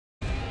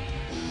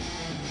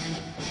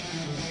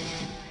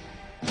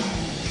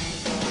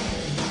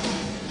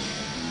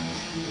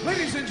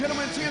Ladies and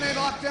gentlemen, TNA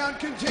Lockdown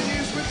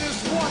continues with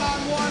this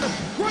one-on-one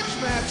grudge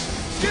match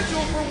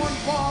scheduled for one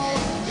fall.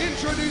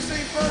 Introducing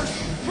first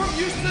from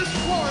Eustis,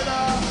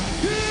 Florida,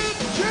 Kid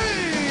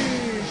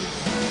James.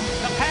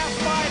 The past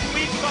 5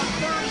 weeks on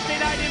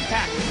Thursday Night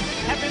Impact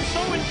have been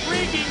so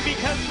intriguing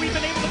because we've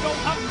been able to go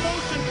up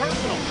close and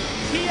personal.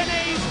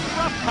 TNA's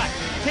Rough Cut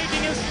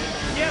taking us,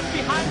 yes,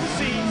 behind the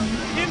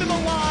scenes into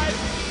the lives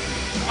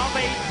of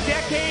a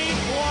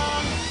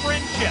decade-long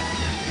friendship.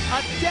 A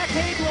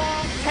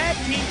decade-long tag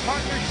team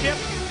partnership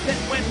that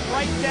went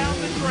right down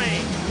the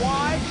drain.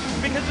 Why?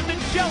 Because of the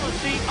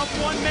jealousy of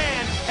one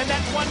man, and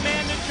that's one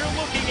man that you're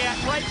looking at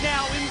right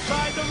now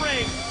inside the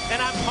ring,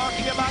 and I'm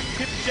talking about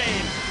Kip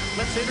James.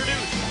 Let's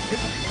introduce his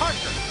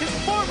partner, his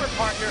former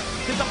partner,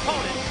 his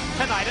opponent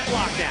tonight at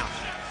Lockdown.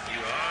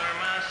 You are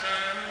my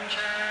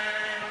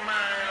sunshine,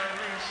 my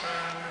only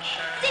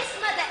sunshine. This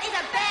mother is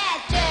a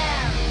bad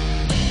girl.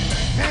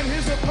 And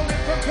his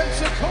opponent from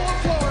Pensacola,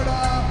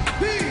 Florida,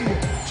 BG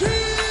James.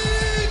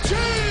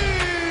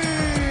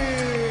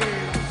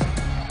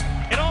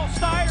 It all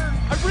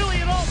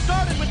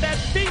started with that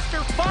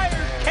Feaster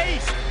Fires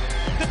case.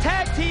 The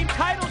tag team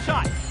title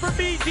shot for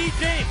BG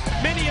James.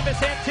 Many of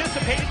us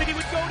anticipated that he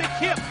would go to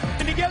Kip,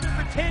 and together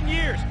for 10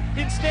 years.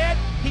 Instead,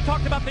 he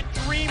talked about the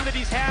dream that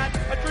he's had,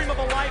 a dream of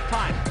a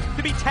lifetime,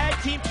 to be tag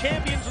team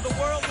champions of the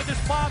world with his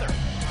father,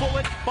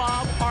 Bullet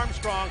Bob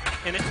Armstrong,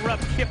 and it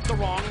rubbed Kip the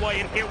wrong way,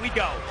 and here we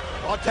go.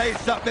 I'll tell you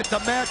something, it's a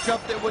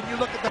matchup that when you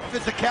look at the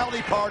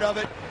physicality part of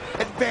it,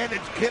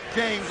 advantage Kip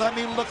James. I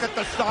mean, look at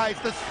the size,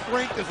 the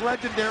strength is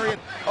legendary,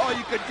 and oh,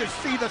 you could just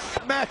see the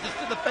smashes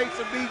to the face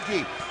of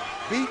BG.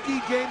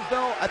 BG James,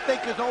 though, I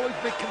think has always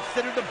been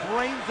considered the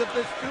brains of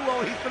this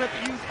duo. He's going to have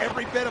to use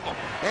every bit of them.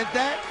 And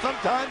that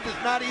sometimes is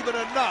not even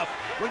enough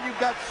when you've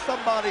got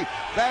somebody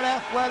that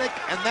athletic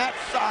and that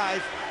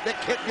size that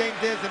Kip James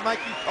is. And Mike,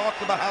 you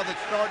talked about how that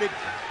started.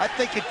 I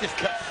think it just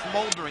kept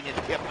smoldering in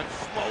Kip and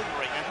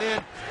smoldering. And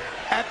then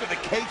after the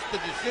case, the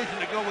decision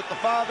to go with the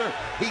father,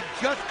 he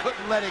just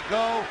couldn't let it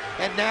go.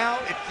 And now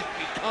it's just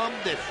become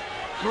this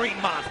green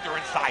monster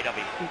inside of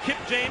him. And Kip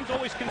James,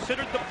 always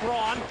considered the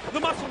brawn, the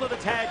muscle of the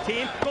tag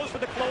team, goes for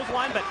the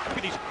clothesline, but look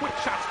at these quick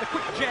shots, the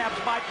quick jabs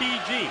by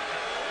BG.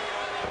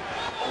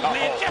 Oh,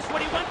 man, just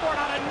when he went for it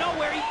out of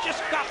nowhere, he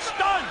just got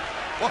stunned.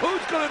 Well,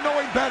 who's going to know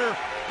him better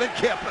than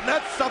Kip? And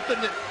that's something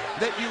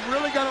that you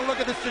really got to look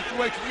at the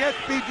situation. Yes,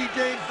 BG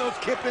James knows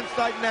Kip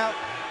inside and out,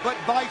 but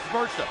vice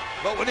versa.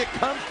 But when it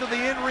comes to the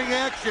in-ring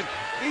action,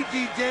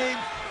 BG James,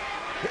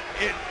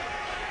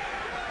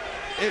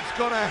 it's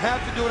going to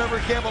have to do whatever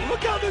it can. But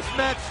look how this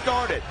match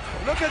started.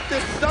 Look at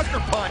this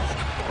sucker punch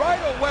right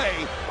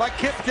away by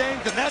Kip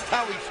James, and that's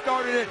how he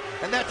started it,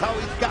 and that's how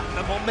he's gotten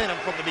the momentum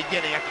from the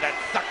beginning after that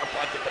sucker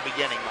punch at the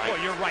beginning, Mike.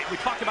 Well, you're right.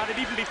 We talked about it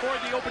even before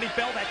the opening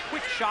bell. That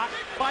quick shot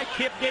by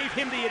Kip gave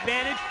him the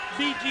advantage.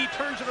 BG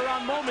turns it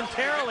around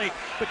momentarily,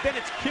 but then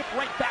it's Kip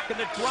right back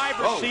in the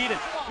driver's seat.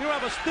 And you know,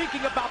 I was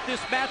thinking about this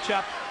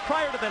matchup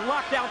prior to the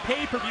Lockdown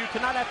pay-per-view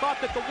tonight. I thought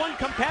that the one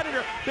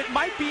competitor that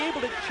might be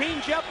able to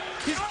change up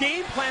his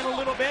game plan a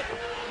little bit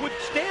would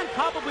stand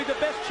probably the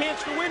best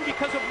chance to win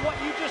because of what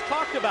you just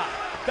talked about.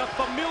 The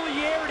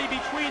familiarity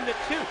between the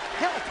two.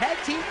 Hell, tag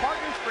team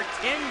partners for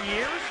 10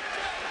 years.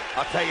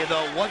 I'll tell you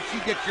though, once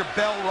you get your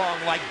bell rung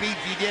like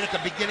BG did at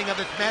the beginning of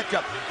this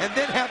matchup, and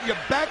then have your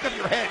back of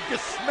your head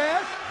just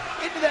smash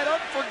into that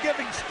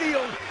unforgiving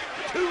steel,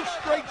 2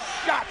 straight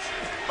shots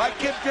by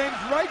Kip James.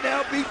 Right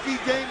now, BG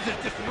James is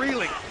just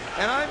reeling.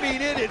 And I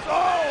mean, it is,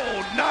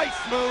 oh, nice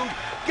move.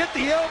 Get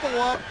the elbow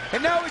up,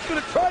 and now he's going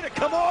to try to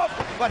come off,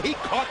 but he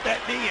caught that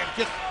knee and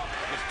just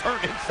turned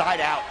inside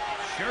out.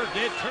 Sure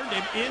did, turned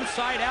him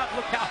inside out.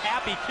 Look how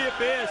happy Kip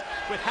is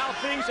with how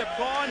things have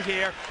gone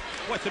here.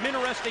 What, some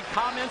interesting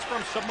comments from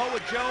Samoa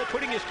Joe,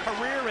 putting his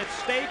career at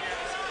stake.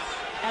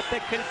 At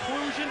the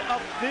conclusion of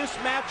this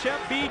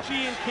matchup,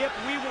 BG and Kip,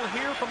 we will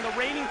hear from the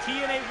reigning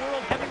TNA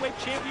World Heavyweight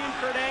Champion,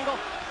 Kurt Angle.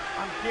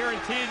 I'm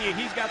guaranteeing you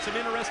he's got some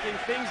interesting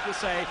things to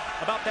say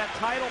about that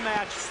title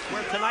match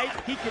where tonight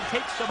he can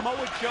take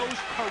Samoa Joe's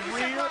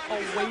career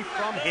away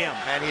from him.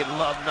 And he'd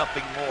love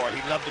nothing more.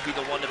 He'd love to be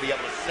the one to be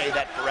able to say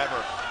that forever,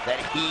 that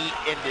he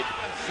ended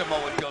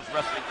Samoa Joe's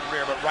wrestling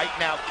career. But right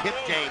now, Kip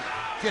James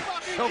just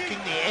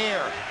choking the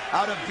air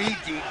out of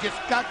BG,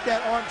 just got that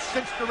arm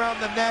cinched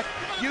around the neck,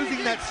 using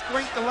that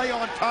strength to lay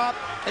on top,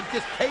 and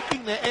just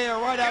taking the air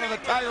right out of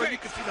the tire, and you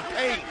can see the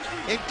pain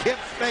in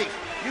Kip's face.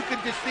 You can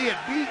just see it.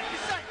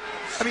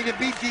 In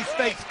BG's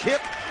face, Kip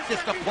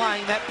just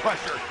applying that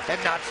pressure and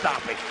not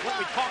stopping. What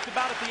we talked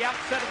about at the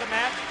outset of the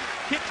match,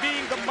 Kip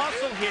being the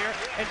muscle here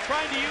and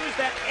trying to use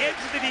that edge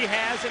that he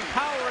has in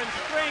power and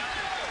strength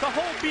to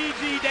hold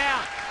BG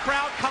down.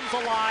 Crowd comes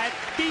alive.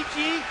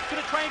 BG going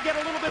to try and get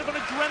a little bit of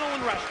an adrenaline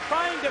rush,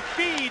 trying to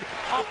feed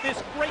off this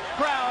great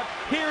crowd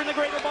here in the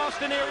greater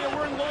Boston area.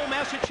 We're in Lowell,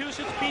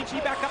 Massachusetts.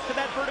 BG back up to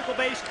that vertical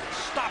base,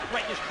 stopped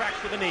right in his tracks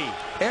with a knee.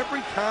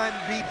 Every time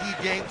BG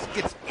James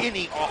gets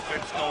any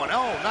offense going,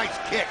 oh, nice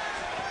kick.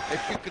 As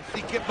you can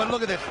see, Kip, but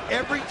look at this.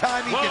 Every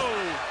time he just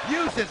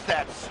uses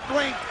that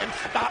strength and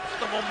stops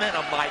the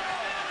momentum, Mike.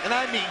 And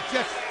I mean,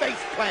 just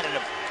face planted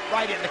him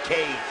right in the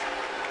cage.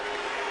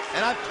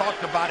 And I've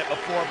talked about it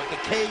before, but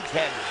the cage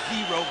has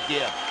zero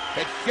give.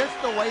 It's just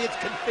the way it's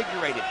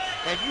configured.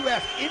 And you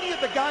ask any of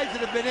the guys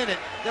that have been in it,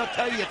 they'll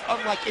tell you it's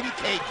unlike any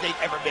cage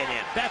they've ever been in.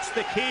 That's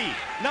the key.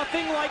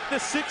 Nothing like the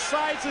 6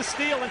 sides of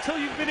steel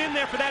until you've been in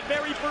there for that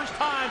very first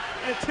time,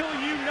 until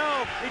you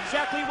know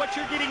exactly what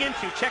you're getting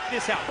into. Check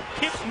this out.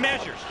 Kip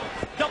measures.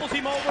 Doubles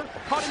him over.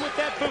 Caught him with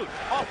that boot.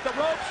 Off the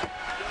ropes.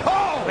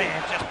 Oh! Man,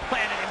 just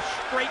planted him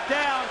straight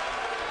down.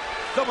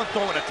 Someone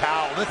throwing a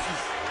towel. This is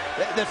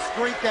the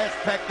strength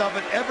aspect of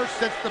it. Ever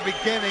since the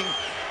beginning,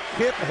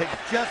 Kip has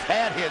just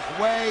had his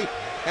way.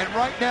 And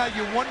right now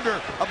you wonder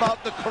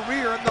about the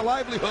career and the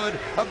livelihood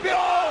of Bill.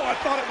 Oh, I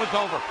thought it was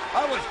over.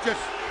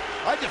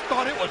 I just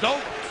thought it was over.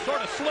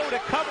 Sort of slow to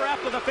cover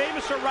after the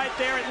famouser right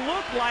there. It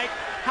looked like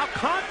how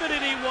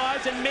confident he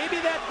was, and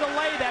maybe that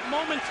delay, that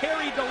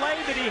momentary delay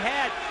that he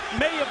had,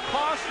 may have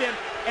cost him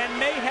and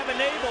may have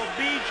enabled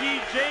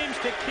B.G. James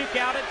to kick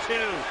out at 2.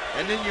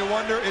 And then you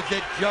wonder, is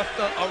it just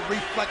a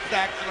reflex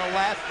action, a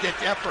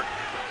last-ditch effort?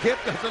 Kip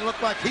doesn't look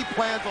like he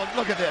plans on,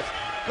 look at this,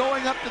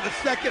 going up to the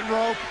second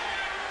rope,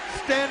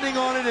 standing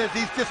on it as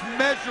he's just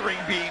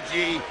measuring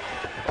B.G.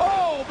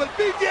 Oh, but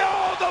B.G.,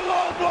 oh, the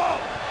low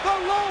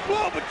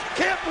blow, but you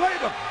can't blame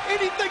him.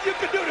 Anything you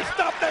can do to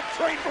stop that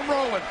train from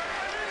rolling.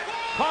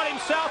 Caught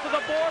him south of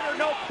the border,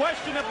 no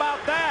question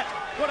about that.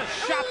 What a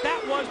shot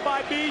that was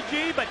by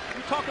B.G., but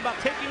you talk about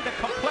taking the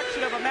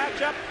complexion of a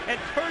matchup and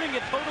turning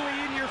it totally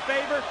in your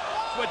favor.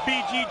 That's what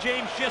B.G.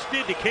 James just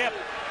did to Kip.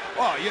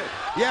 Oh, you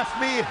ask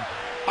me,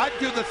 I'd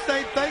do the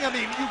same thing. I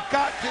mean, you've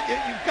got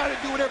to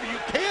do whatever you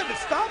can to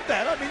stop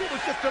that. I mean, it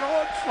was just an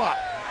onslaught.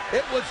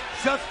 It was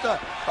just a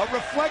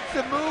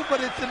reflexive move, but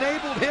it's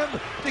enabled him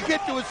to get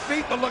to his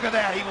feet. But look at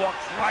that. He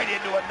walks right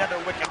into another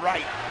wicked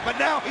right.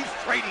 But now he's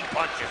trading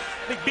punches.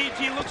 I think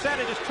B.G. looks at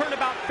it as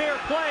turnabout fair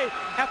play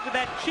after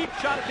that cheap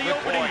shot at the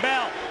opening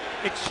bell.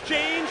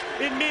 Exchange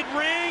in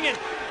mid-ring, and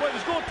boy, it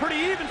was going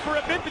pretty even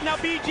for a bit, but now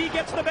B.G.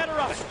 gets the better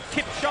of it.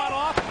 Tip shot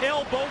off,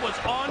 elbow was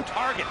on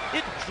target.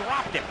 It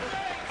dropped him.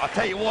 I'll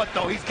tell you what,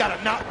 though, he's got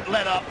to not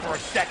let up for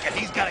a second.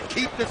 He's got to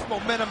keep this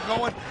momentum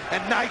going.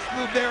 And nice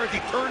move there as he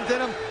turns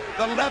in him.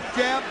 The left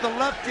jab, the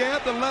left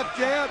jab, the left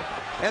jab.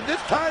 And this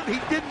time he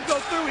didn't go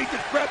through. He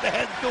just grabbed the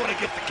head and threw it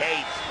against the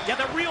cage. Yeah,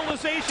 the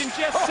realization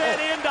just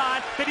set in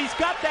on that he's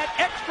got that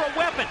extra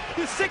weapon,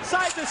 the 6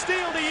 sides of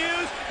steel to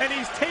use, and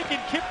he's taking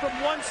Kip from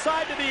one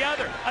side to the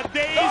other. A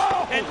dazed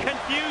and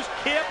confused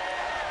Kip.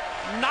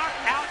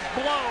 Knockout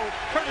blow,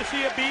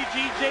 courtesy of B.G.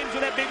 James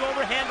with that big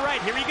overhand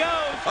right. Here he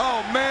goes.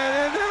 Oh, man,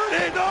 and there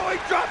it is. Oh, he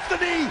drops the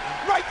knee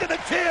right to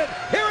the chin.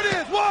 Here it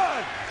is. 1,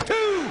 2.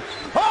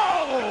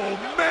 Oh,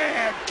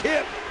 man,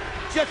 Kip.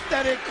 Just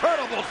that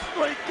incredible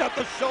strength. Got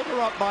the shoulder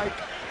up, Mike.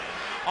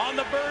 On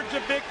the verge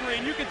of victory,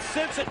 and you can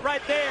sense it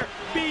right there.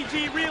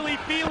 B.G. really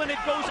feeling it,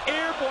 goes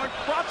airborne,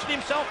 crouched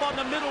himself on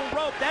the middle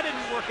rope. That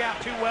didn't work out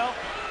too well.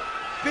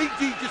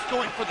 B.G. just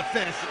going for the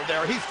finisher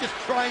there. He's just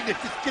trying to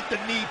just get the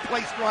knee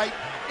placed right,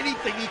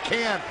 anything he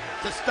can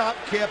to stop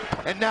Kip.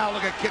 And now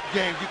look at Kip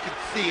James. You can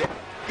see it.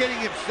 Getting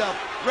himself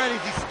ready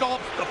as he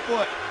stomps the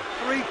foot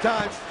 3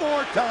 times,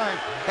 4 times,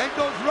 and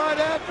goes right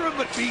after him.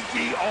 But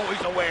B.G.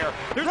 always aware.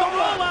 There's a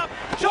roll-up.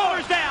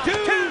 Shoulders down. 2.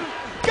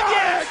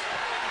 Got it!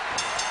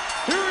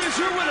 Here is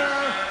your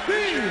winner,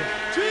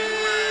 B.G.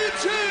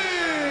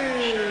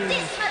 James.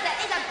 This mother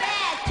is a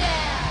bad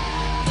girl.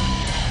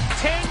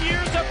 10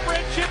 years of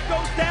friendship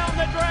goes down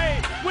the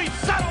drain. We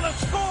settle the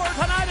score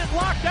tonight at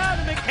LockDown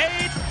in the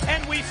cage,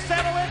 and we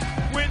settle it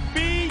with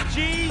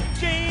B.G.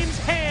 James'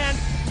 hand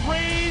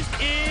raised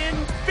in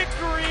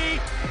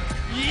victory.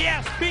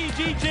 Yes,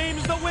 B.G.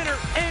 James the winner.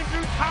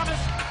 Andrew Thomas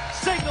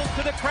signals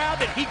to the crowd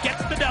that he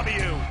gets the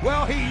W.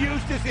 Well, he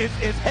used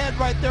his head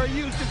right there. He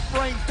used his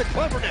brains, the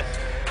cleverness.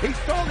 He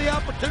saw the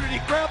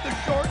opportunity, grabbed the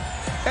short,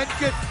 and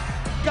just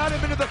got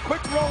him into the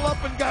quick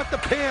roll-up and got the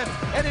pin.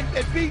 And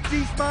in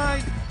B.G.'s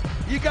mind,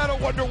 you got to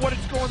wonder what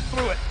is going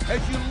through it. As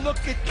you look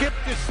at Kip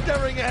just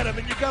staring at him,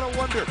 and you got to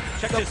wonder.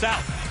 Check this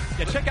out.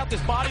 Yeah, check out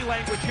this body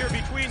language here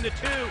between the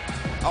two.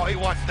 Oh, he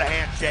wants the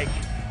handshake.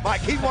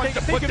 Mike, he wants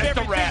to put this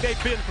to rest.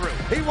 They've been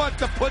through. He wants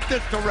to put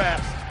this to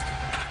rest.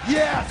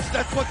 Yes,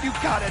 that's what you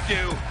got to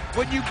do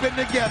when you've been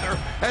together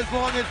as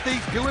long as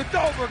these two. It's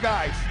over,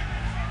 guys.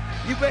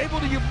 You've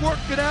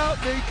worked it out,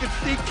 and you can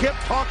see Kip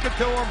talking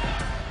to him.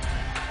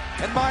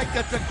 And Mike,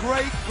 that's a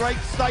great, great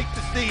sight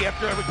to see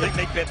after everything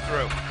they've been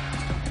through.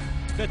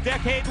 The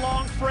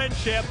decade-long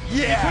friendship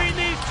between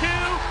these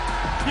two,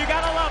 you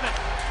gotta love it.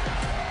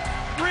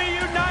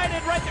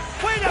 Reunited right there.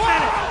 Wait a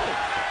minute!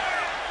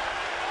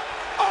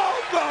 Oh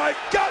my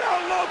God,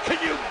 how low can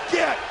you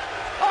get?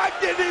 I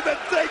didn't even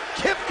think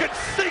Kip could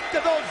sink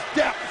to those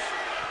depths.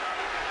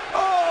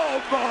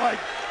 Oh my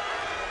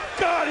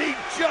God,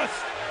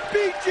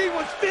 B.G.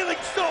 was feeling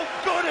so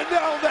good, and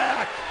now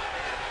that.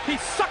 He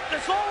sucked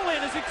us all in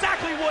is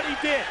exactly what he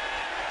did.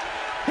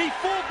 He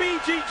fooled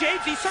B.G. James.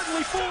 He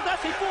certainly fooled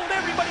us. He fooled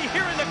everybody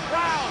here in the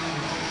crowd.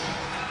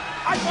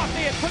 I thought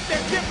they had put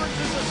their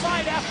differences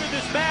aside after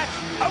this match.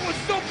 I was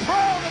so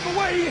proud of the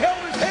way he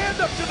held his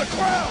hand up to the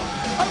crowd.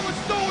 I was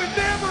so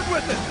enamored with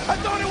listen. I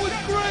thought it was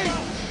great.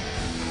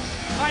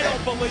 I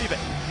don't believe it.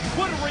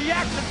 What a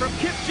reaction from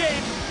Kip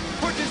James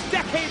towards his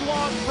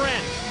decade-long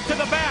friend. To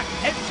the back,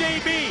 and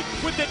JB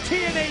with the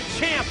TNA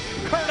champ,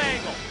 Kurt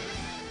Angle.